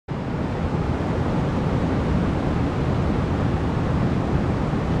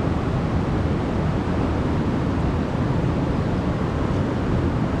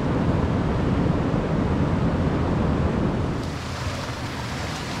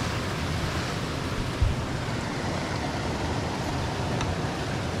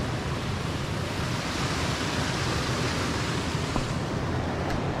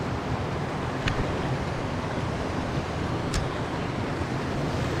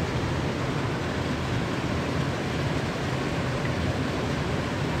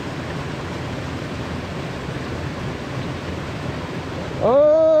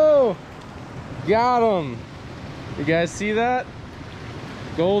Got him. You guys see that?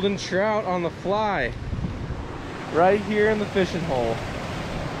 Golden trout on the fly. Right here in the fishing hole.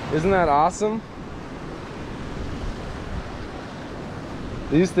 Isn't that awesome?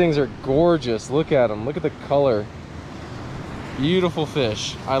 These things are gorgeous. Look at them. Look at the color. Beautiful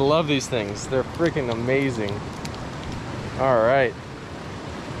fish. I love these things. They're freaking amazing. All right.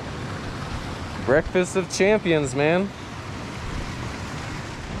 Breakfast of champions, man.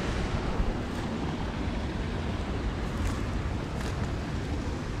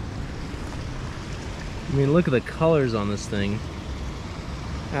 I mean, look at the colors on this thing.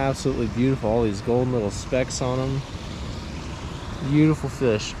 Absolutely beautiful. All these golden little specks on them. Beautiful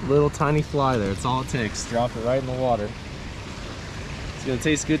fish. Little tiny fly there. It's all it takes. Drop it right in the water. It's gonna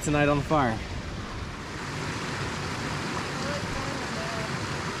taste good tonight on the fire.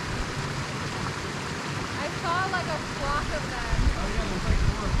 I saw like a flock of them. Oh yeah, there's like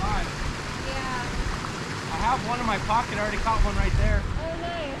 4 or 5. Yeah. I have one in my pocket. I already caught one right there. Oh,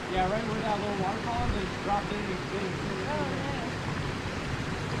 nice. Yeah, right where that little waterfall is. They dropped in and get it. Oh, nice.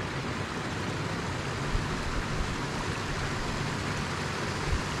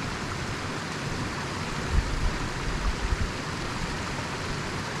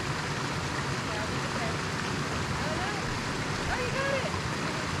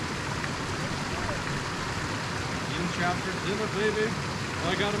 Chapter dinner, baby. Oh,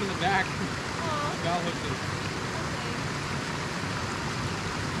 I got him in the back. Got hooked him.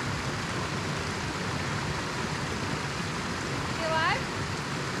 Is he alive?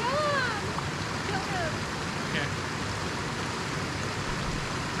 Kill him! Kill him! Okay.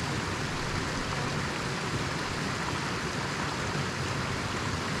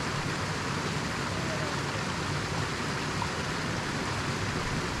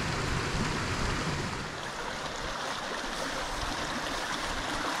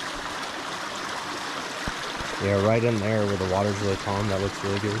 Yeah, right in there where the water's really calm. That looks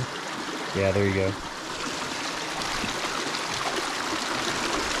really good. Yeah, there you go.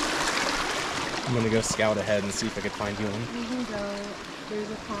 I'm gonna go scout ahead and see if I can find you one. You can go.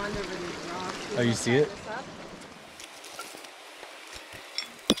 There's a pond over these rocks. Oh, you see it?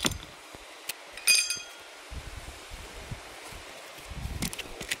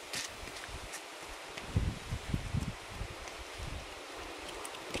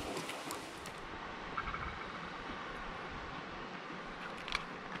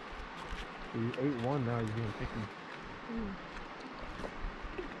 You ate one, now you're being picky.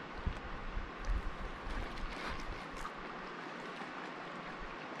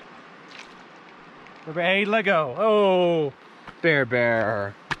 Hey, let go. Oh, Bear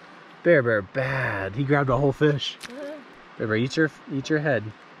bad. He grabbed a whole fish. Bear, eat your head.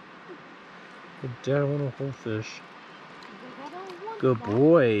 Good dad want a whole fish. Good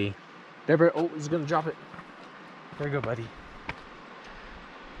boy. Bear, oh, he's gonna drop it. There you go, buddy.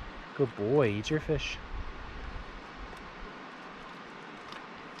 Good boy, eat your fish.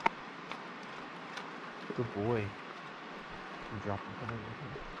 Good boy. You drop it.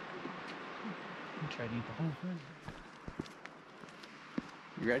 You try to eat the whole thing.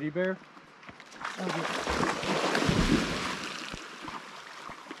 You ready, Bear?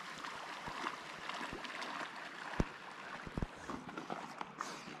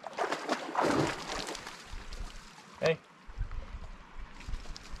 Hey.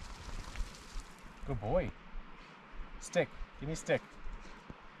 Good boy. Stick. Give me a stick.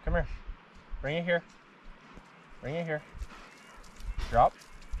 Come here. Bring it here. Bring it here. Drop.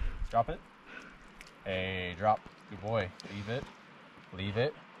 Drop it. Hey, drop. Good boy. Leave it. Leave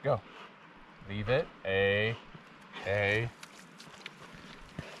it. Go. Leave it. Hey. Hey.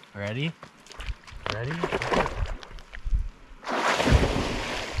 Ready? Ready?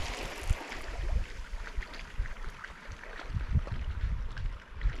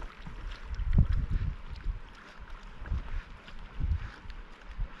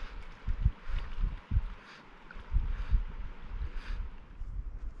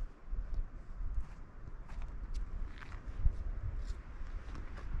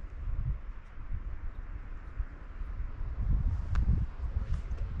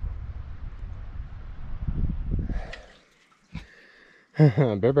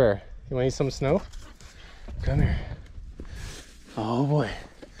 Bear, you want to eat some snow? Come here. Oh boy.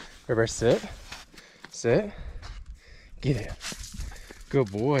 Bear, sit. Sit. Get it.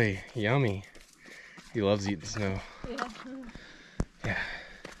 Good boy. Yummy. He loves eating snow. Yeah. Yeah.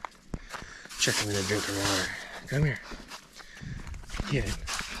 Check him in a drink of water. Come here. Get it.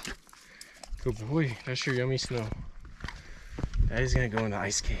 Good boy. That's your yummy snow. Daddy's gonna go in the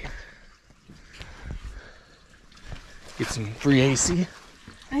ice cave. Get some free AC.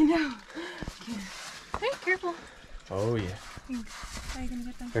 I know. Oh yeah. How are you gonna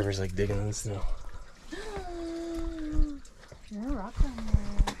get them? River's like digging in the snow. There are rocks down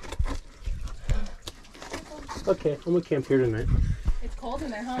there. Okay, I'm gonna camp here tonight. It's cold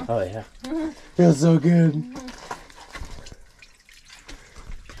in there, huh? Oh yeah. Feels so good.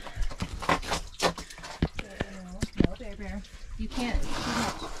 No, Bear Bear. You can't eat too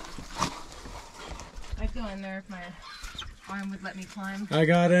much. I'd go in there if my arm would let me climb. I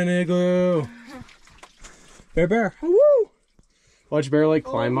got an igloo. Bear. Woo! Watch Bear like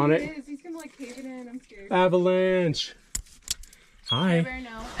climb on it. Is. He's gonna like cave it in. I'm scared. Avalanche. Hi. Bear,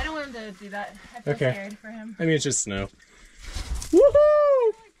 no. I don't want him to do that. I feel Okay. scared for him. I mean, it's just snow.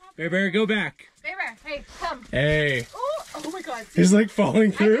 Woohoo! Bear, go back. Bear, hey, come. Hey. Oh my God. He's like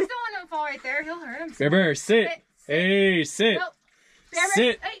falling I through. just don't want him to fall right there. He'll hurt himself. Bear, sit. Hey, sit. No. Bear,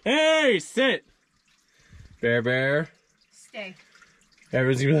 Sit. Hey. Hey, sit. Bear. Stay.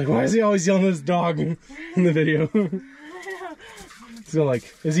 Everyone's gonna be like, why is he always yelling at his dog in the video? He's gonna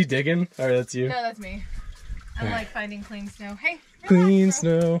like, is he digging? Alright, that's you. No, that's me. I'm like finding clean snow. Hey, relax, Clean bro.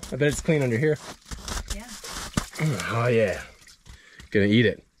 snow. I bet it's clean under here. Yeah. Oh yeah. Gonna eat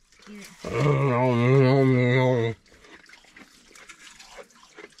it. Eat it. Oh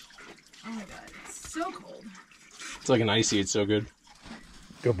Oh my God, it's so cold. It's like an icy, it's so good.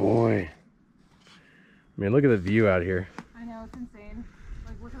 Good boy. I mean, look at the view out here. I know, it's insane.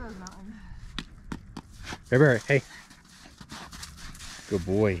 Like, look at those mountains. Bear, hey. Good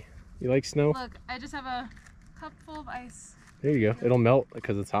boy. You like snow? Look, I just have a cup full of ice. There you go. It'll melt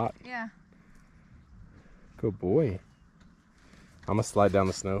because it's hot. Yeah. Good boy. I'm gonna slide down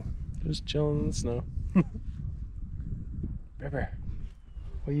the snow. Just chilling in the snow. Bear,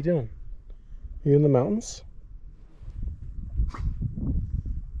 what are you doing? You in the mountains?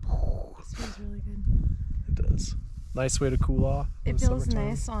 This feels really good. It does. Nice way to cool off. in It the feels summertime.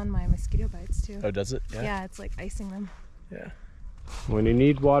 nice on my mosquito bites too. Oh, does it? Yeah, it's like icing them. Yeah. When you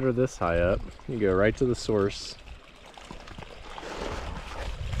need water this high up, you go right to the source.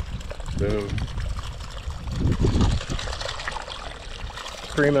 Boom.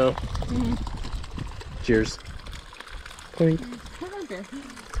 Primo. Cheers. Clink.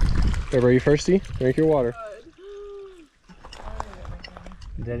 Bear, are you thirsty? Drink your water.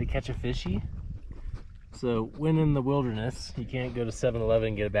 Did Daddy catch a fishy? So when in the wilderness, you can't go to 7-Eleven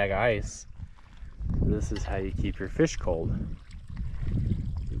and get a bag of ice. This is how you keep your fish cold.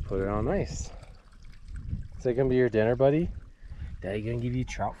 You put it on ice. Is that gonna be your dinner, buddy? Daddy gonna give you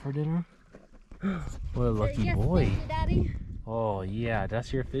trout for dinner? What a lucky Yes, boy. thank you, Daddy. Oh yeah,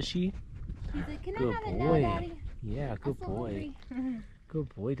 that's your fishy? He's like, can Good I have it boy. now, Daddy? Yeah, good I'm so boy. hungry.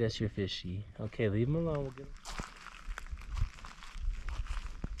 Good boy, that's your fishy. Okay, leave him alone. We'll get him.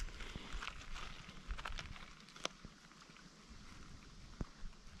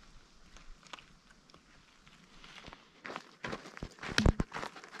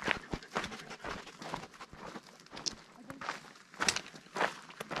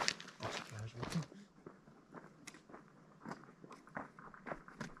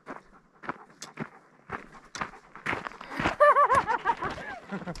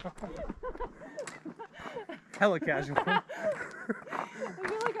 Hella casual. I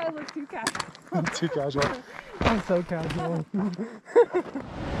feel like I look too casual. I'm too casual. I'm so casual.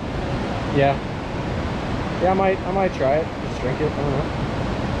 Yeah. Yeah, I might try it. Just drink it. I don't know.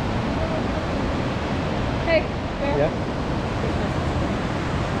 Hey, Bear. Yeah.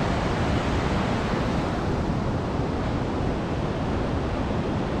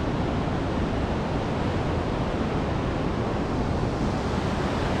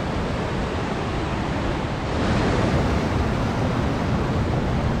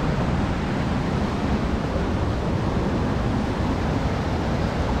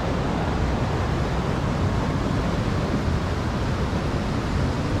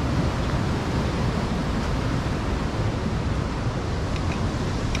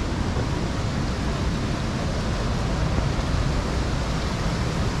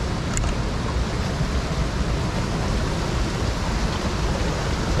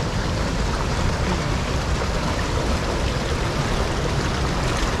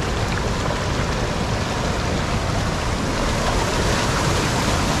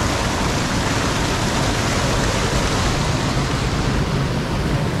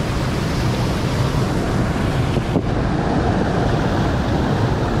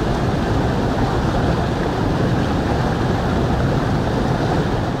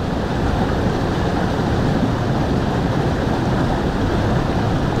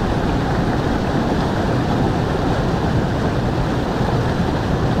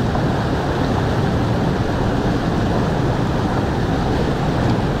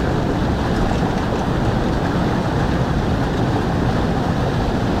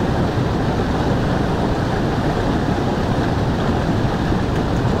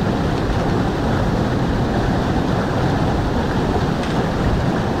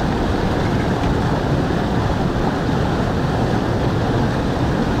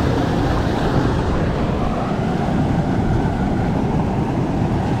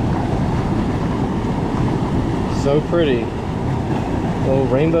 So pretty. Little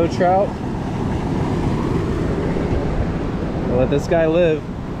rainbow trout. I'll let this guy live.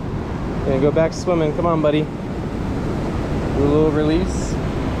 Gonna go back swimming. Come on, buddy. Do a little release.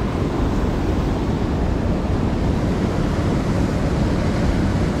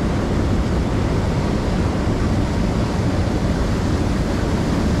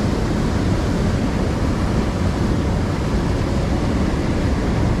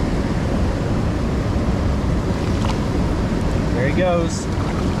 There he goes.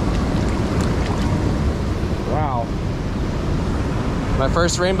 Wow. My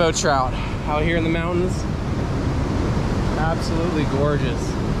first rainbow trout out here in the mountains. Absolutely gorgeous.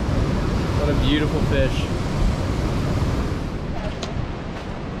 What a beautiful fish.